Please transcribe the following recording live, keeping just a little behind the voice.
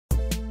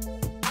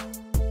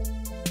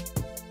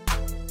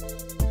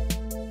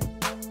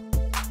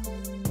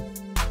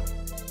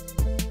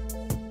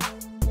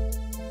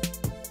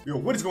Yo,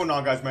 what is going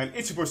on, guys, man?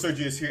 It's your boy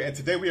CENTURIONS here, and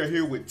today we are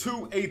here with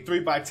two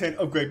 83x10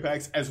 upgrade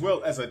packs, as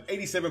well as an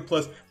 87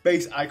 plus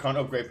base icon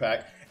upgrade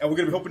pack. And we're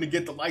going to be hoping to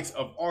get the likes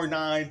of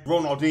R9,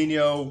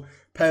 Ronaldinho,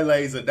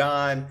 Pele,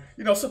 Zidane,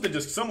 you know,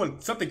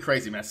 something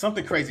crazy, man.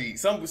 Something crazy.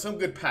 Some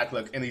good pack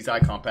luck in these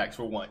icon packs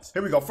for once.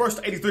 Here we go.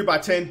 First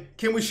 83x10.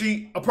 Can we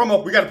see a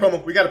promo? We got a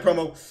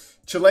promo.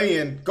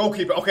 Chilean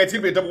goalkeeper. Okay, it's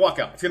going to be a double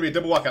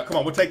walkout. Come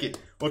on, we'll take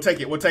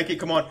it.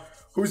 Come on.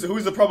 Who's the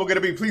promo going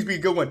to be? Please be a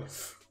good one.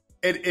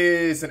 It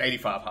is an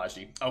 85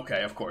 Haji.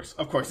 Okay, of course.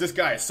 This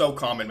guy is so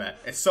common, man.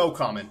 It's so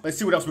common. Let's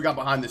see what else we got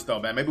behind this, though,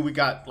 man. Maybe we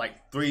got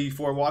like 3-4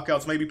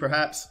 walkouts, maybe,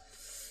 perhaps.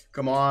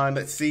 Come on,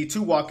 let's see.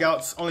 2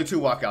 walkouts. Only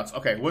 2 walkouts.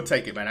 Okay, we'll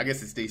take it, man. I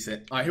guess it's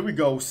decent. All right, here we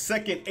go.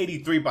 Second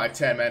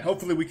 83x10, man.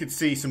 Hopefully we can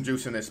see some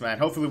juice in this, man.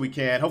 Hopefully we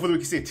can. Hopefully we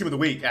can see a team of the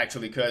week,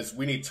 actually, because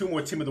we need 2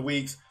 more team of the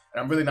weeks.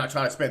 And I'm really not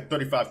trying to spend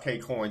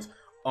 35K coins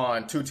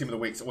on 2 team of the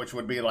weeks, which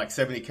would be like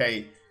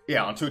 70K,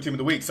 yeah, on 2 team of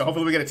the week. So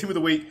hopefully we get a team of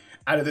the week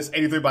out of this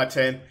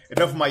 83x10.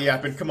 Enough of my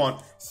yapping. Come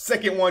on.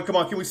 Second one. Come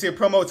on. Can we see a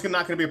promo? It's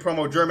not going to be a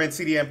promo. German,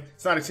 CDM.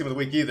 It's not a team of the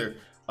week either.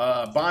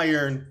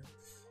 Bayern.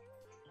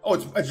 Oh,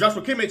 it's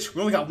Joshua Kimmich. We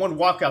only got 1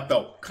 walkout,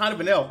 though. Kind of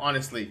an L,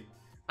 honestly.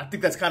 I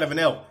think that's kind of an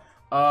L.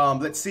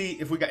 Let's see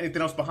if we got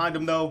anything else behind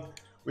him, though.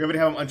 We already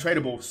have him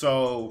untradeable,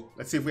 so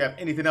let's see if we have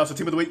anything else. A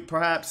team of the week,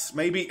 perhaps,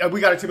 maybe.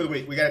 We got a team of the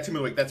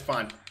week. That's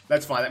fine.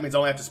 That means I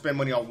only have to spend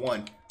money on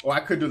 1. Or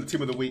I could do the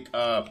team of the week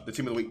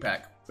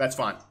pack. That's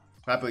fine.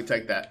 Happily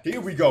take that. Here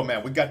we go,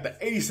 man. We got the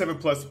 87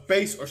 plus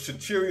base or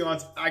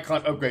CENTURIONS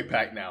icon upgrade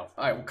pack now.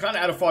 All right, we're kind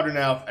of out of fodder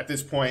now at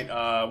this point.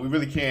 We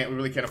really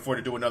can't afford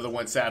to do another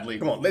one, sadly.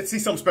 Come on, let's see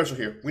something special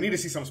here. We need to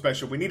see something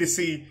special. We need to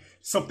see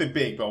something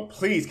big, bro.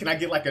 Please, can I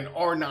get like an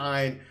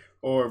R9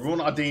 or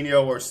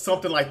Ronaldinho or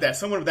something like that?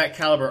 Someone of that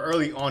caliber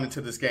early on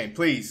into this game,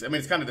 please. I mean,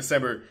 it's kind of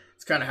December.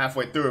 It's kind of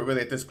halfway through it,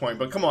 really, at this point.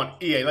 But come on,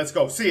 EA, let's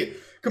go. See it.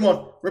 Come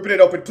on, ripping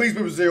it open. Please be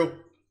Brazil.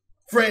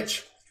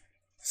 French.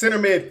 Center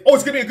mid. Oh,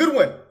 it's going to be a good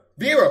one.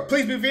 Vieira,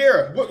 please be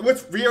Vieira.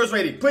 What's Vieira's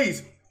rating?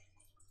 Please.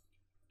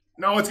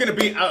 No, it's going to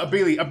be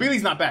Abili.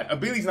 Abili's not bad.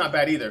 Abili's not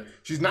bad either.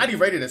 She's 90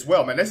 rated as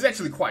well, man. This is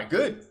actually quite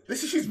good.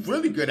 She's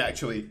really good,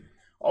 actually.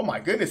 Oh, my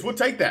goodness. We'll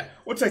take that.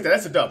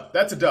 That's a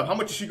dub. How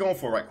much is she going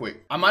for right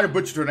quick? I might have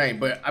butchered her name,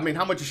 but, I mean,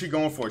 how much is she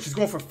going for? She's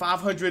going for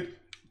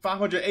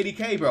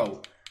 580K,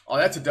 bro. Oh,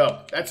 that's a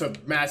dub. That's a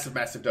massive,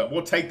 massive dub.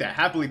 We'll take that.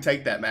 Happily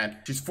take that, man.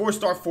 She's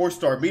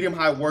 4-star,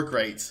 medium-high work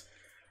rates.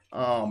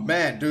 Oh,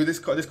 man, dude, this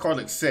card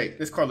looks sick.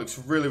 This card looks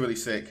really, really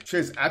sick. She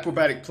has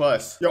Acrobatic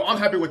Plus. Yo, I'm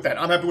happy with that.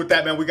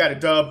 Man. We got a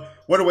dub.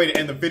 What a way to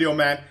end the video,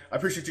 man. I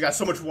appreciate you guys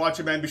so much for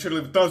watching, man. Be sure to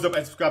leave a thumbs up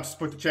and subscribe to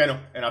support the channel.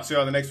 And I'll see you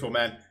on the next one,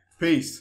 man. Peace.